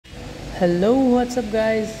Hello, what's up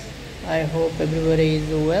guys? I hope everybody is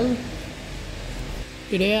well.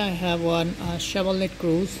 Today I have one Chevrolet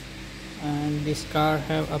Cruze and this car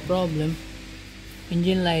have a problem.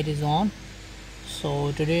 Engine light is on,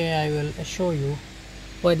 so today I will show you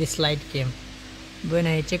why this light came. When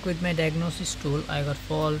I check with my diagnosis tool, I got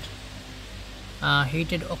fault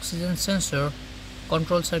heated oxygen sensor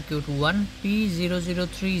control circuit 1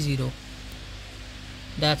 P0030.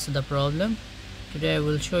 That's the problem. Today I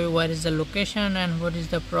will show you what is the location and what is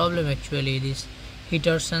the problem actually. This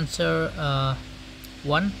heater sensor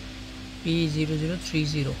 1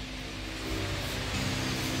 P0030.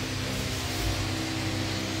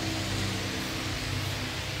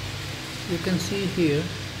 You can see here,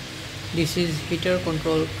 this is heater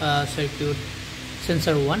control circuit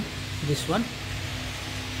sensor 1, this one,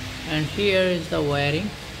 and here is the wiring.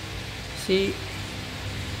 See,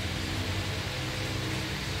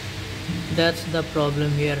 that's the problem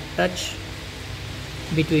here, touch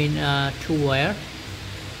between two wire.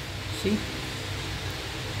 See,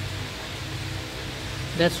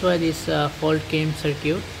 that's why this fault came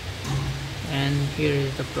circuit, and here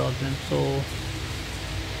is the problem. So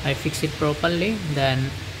I fix it properly, then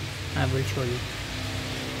I will show you.